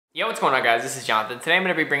Yo, what's going on, guys? This is Jonathan. Today I'm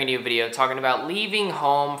going to be bringing you a video talking about leaving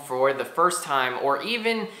home for the first time, or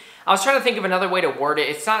even, I was trying to think of another way to word it.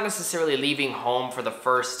 It's not necessarily leaving home for the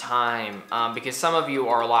first time, because some of you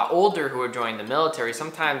are a lot older who are joining the military.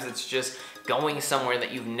 Sometimes it's just going somewhere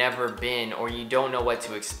that you've never been, or you don't know what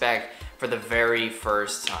to expect for the very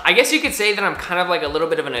first time. I guess you could say that I'm kind of like a little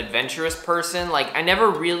bit of an adventurous person. Like, I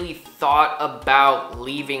never really thought about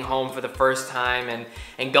leaving home for the first time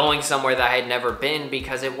and going somewhere that I had never been,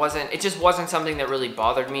 because it just wasn't something that really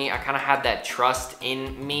bothered me. I kind of had that trust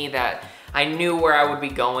in me that I knew where I would be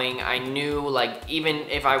going. I knew, like, even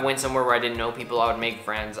if I went somewhere where I didn't know people, I would make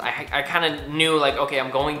friends. I kind of knew, like, okay,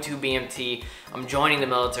 I'm going to BMT, I'm joining the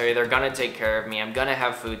military, they're gonna take care of me, I'm gonna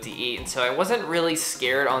have food to eat. And so I wasn't really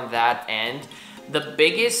scared on that end. The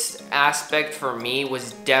biggest aspect for me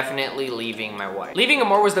was definitely leaving my wife. Leaving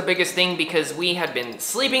Amor was the biggest thing because we had been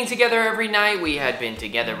sleeping together every night. We had been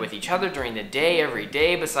together with each other during the day, every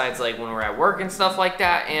day, besides like when we're at work and stuff like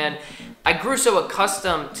that. And I grew so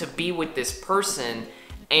accustomed to be with this person,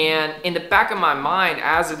 and in the back of my mind,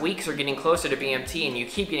 as the weeks are getting closer to BMT and you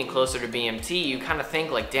keep getting closer to BMT, you kind of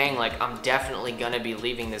think like, dang, like I'm definitely gonna be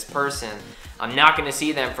leaving this person. I'm not gonna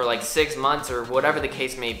see them for like 6 months or whatever the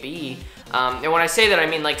case may be. And when I say that, I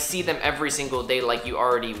mean like see them every single day like you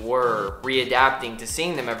already were, readapting to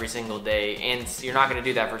seeing them every single day, and you're not gonna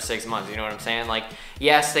do that for 6 months, you know what I'm saying? Like,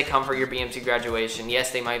 yes, they come for your BMT graduation,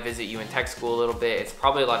 yes, they might visit you in tech school a little bit. It's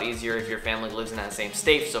probably a lot easier if your family lives in that same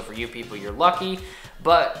state, so for you people, you're lucky.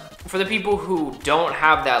 But for the people who don't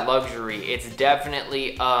have that luxury, it's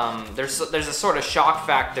definitely, there's a sort of shock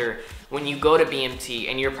factor when you go to BMT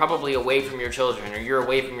and you're probably away from your children, or you're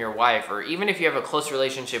away from your wife, or even if you have a close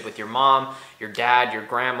relationship with your mom, your dad, your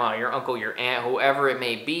grandma, your uncle, your aunt, whoever it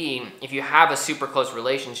may be, if you have a super close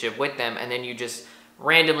relationship with them and then you just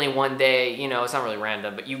randomly one day, you know, it's not really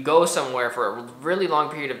random, but you go somewhere for a really long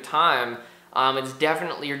period of time, it's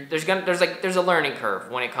definitely, there's a learning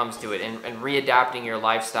curve when it comes to it, and readapting your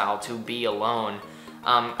lifestyle to be alone.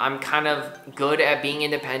 I'm kind of good at being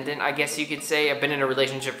independent, I guess you could say. I've been in a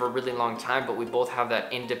relationship for a really long time, but we both have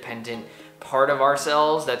that independent part of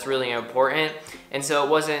ourselves that's really important. And so it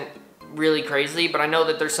wasn't really crazy, but I know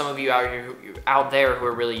that there's some of you out there who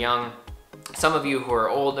are really young. Some of you who are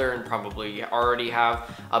older and probably already have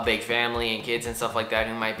a big family and kids and stuff like that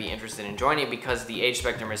who might be interested in joining because the age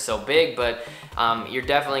spectrum is so big, but you're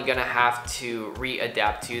definitely gonna have to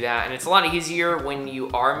readapt to that. And it's a lot easier when you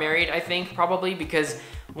are married, I think, probably, because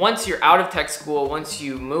once you're out of tech school, once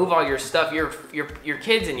you move all your stuff, your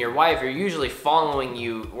kids and your wife are usually following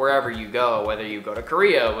you wherever you go, whether you go to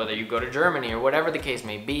Korea, whether you go to Germany, or whatever the case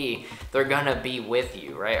may be, they're gonna be with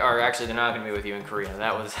you, right? Or actually, they're not gonna be with you in Korea.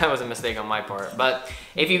 That was a mistake on my part. But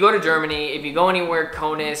if you go to Germany, if you go anywhere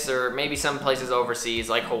CONUS, or maybe some places overseas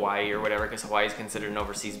like Hawaii or whatever, because Hawaii is considered an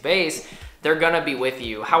overseas base, they're gonna be with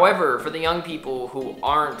you. However, for the young people who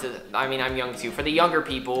aren't, I mean, I'm young too, for the younger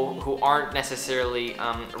people who aren't necessarily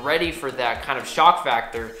ready for that kind of shock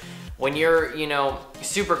factor, when you're, you know,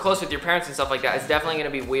 super close with your parents and stuff like that, it's definitely gonna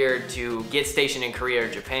be weird to get stationed in Korea or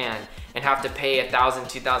Japan and have to pay $1,000,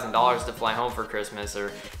 $2,000 to fly home for Christmas or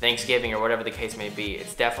Thanksgiving or whatever the case may be.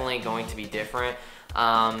 It's definitely going to be different.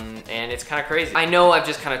 And it's kind of crazy. I know I've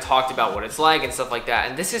just kind of talked about what it's like and stuff like that,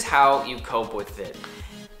 and this is how you cope with it.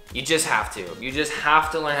 You just have to. You just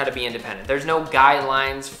have to learn how to be independent. There's no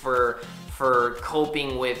guidelines for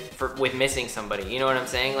coping with missing somebody. You know what I'm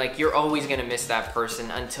saying? Like, you're always gonna miss that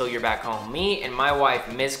person until you're back home. Me and my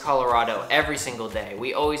wife miss Colorado every single day.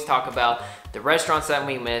 We always talk about the restaurants that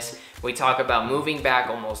we miss. We talk about moving back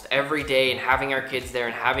almost every day and having our kids there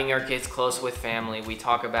and having our kids close with family. We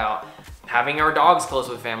talk about having our dogs close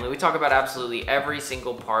with family. We talk about absolutely every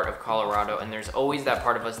single part of Colorado, and there's always that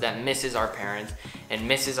part of us that misses our parents and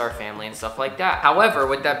misses our family and stuff like that. However,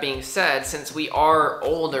 with that being said, since we are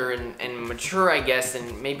older and mature, I guess,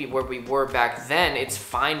 than maybe where we were back then, it's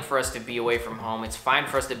fine for us to be away from home. It's fine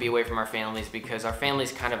for us to be away from our families, because our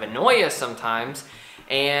families kind of annoy us sometimes.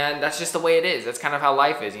 And that's just the way it is. That's kind of how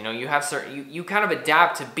life is. You know, you have you kind of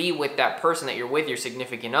adapt to be with that person that you're with, your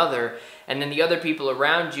significant other, and then the other people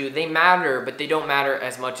around you, they matter, but they don't matter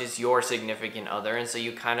as much as your significant other. And so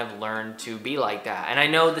you kind of learn to be like that. And I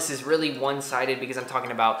know this is really one-sided because I'm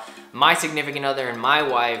talking about my significant other and my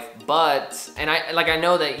wife, but, and I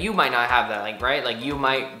know that you might not have that, like, right? Like, you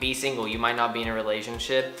might be single, you might not be in a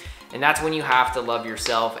relationship. And that's when you have to love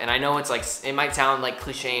yourself. And I know it's like, it might sound like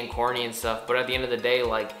cliche and corny and stuff, but at the end of the day,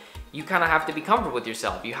 like, you kind of have to be comfortable with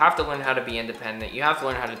yourself. You have to learn how to be independent. You have to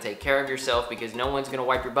learn how to take care of yourself, because no one's gonna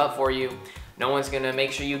wipe your butt for you. No one's gonna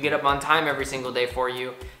make sure you get up on time every single day for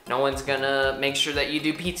you. No one's gonna make sure that you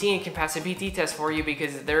do PT and can pass a PT test for you,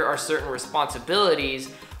 because there are certain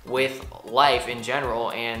responsibilities with life in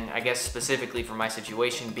general. And I guess specifically for my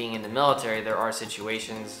situation being in the military, there are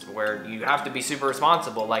situations where you have to be super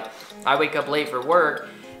responsible. Like I wake up late for work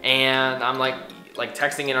and I'm like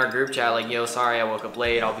texting in our group chat like, yo, sorry I woke up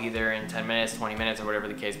late, I'll be there in 10 minutes, 20 minutes, or whatever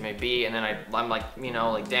the case may be. And then I'm like, you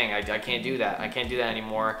know, like, dang, I can't do that. I can't do that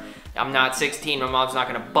anymore. I'm not 16. My mom's not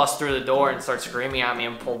gonna bust through the door and start screaming at me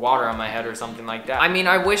and pour water on my head or something like that. I mean,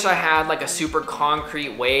 I wish I had like a super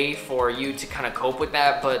concrete way for you to kind of cope with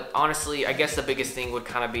that, but honestly, I guess the biggest thing would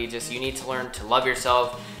kind of be just you need to learn to love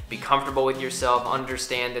yourself, be comfortable with yourself,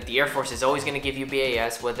 understand that the Air Force is always gonna give you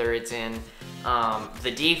BAS, whether it's in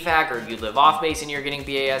the DFAC or you live off base and you're getting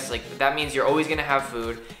BAS. Like that means you're always gonna have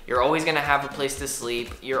food, you're always gonna have a place to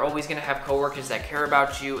sleep, you're always gonna have coworkers that care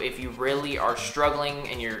about you. If you really are struggling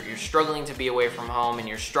and you're struggling to be away from home and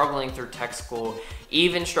you're struggling through tech school,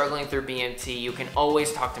 even struggling through BMT, you can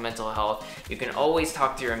always talk to mental health, you can always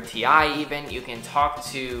talk to your MTI, even you can talk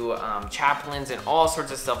to chaplains and all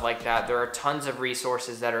sorts of stuff like that. There are tons of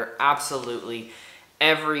resources that are absolutely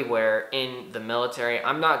everywhere in the military.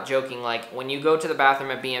 I'm not joking. Like when you go to the bathroom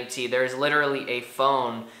at BMT, there's literally a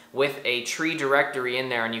phone with a tree directory in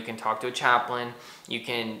there and you can talk to a chaplain. You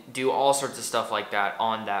can do all sorts of stuff like that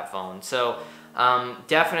on that phone. So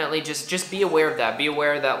definitely just be aware of that. Be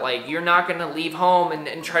aware that like you're not gonna leave home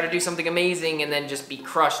and try to do something amazing and then just be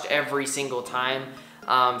crushed every single time.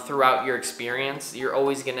 Throughout your experience, you're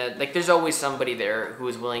always gonna, like there's always somebody there who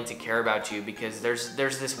is willing to care about you, because there's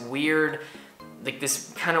this weird, like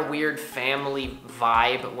this kind of weird family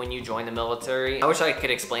vibe when you join the military. I wish I could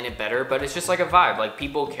explain it better, but it's just like a vibe. Like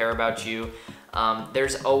people care about you.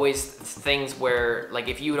 There's always things where, like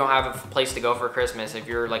if you don't have a place to go for Christmas, if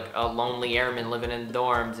you're like a lonely airman living in the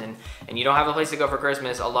dorms and you don't have a place to go for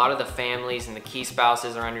Christmas, a lot of the families and the key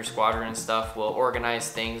spouses around your squadron and stuff will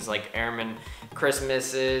organize things like airman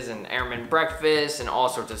Christmases and airman breakfasts and all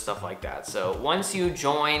sorts of stuff like that. So once you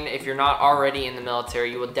join, if you're not already in the military,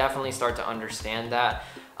 you will definitely start to understand that.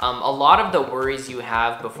 A lot of the worries you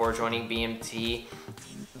have before joining BMT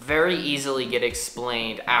very easily get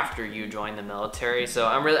explained after you join the military. So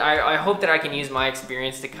I hope that I can use my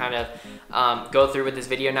experience to kind of go through with this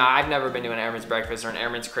video. Now, I've never been to an airman's breakfast or an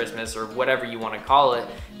airman's Christmas or whatever you want to call it,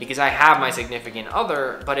 because I have my significant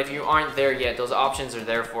other. But if you aren't there yet, those options are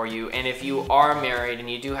there for you. And if you are married and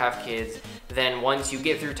you do have kids, then once you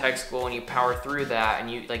get through tech school and you power through that, and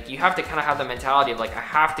you have to kind of have the mentality of like, I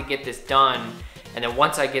have to get this done. And then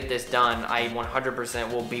once I get this done, I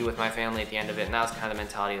 100% will be with my family at the end of it. And that was kind of the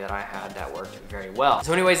mentality that I had that worked very well.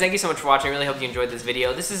 So anyways, thank you so much for watching. I really hope you enjoyed this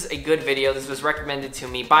video. This is a good video. This was recommended to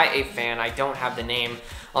me by a fan. I don't have the name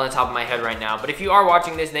on the top of my head right now, but if you are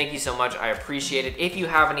watching this, thank you so much. I appreciate it. If you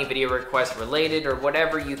have any video requests related or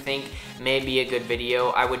whatever you think may be a good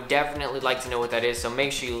video, I would definitely like to know what that is. So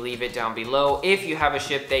make sure you leave it down below. If you have a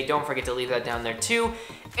ship date, don't forget to leave that down there too.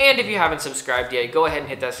 And if you haven't subscribed yet, go ahead and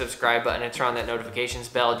hit that subscribe button and turn on that notifications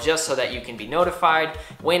bell just so that you can be notified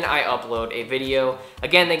when I upload a video.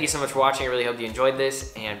 Again, thank you so much for watching. I really hope you enjoyed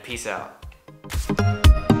this, and peace out.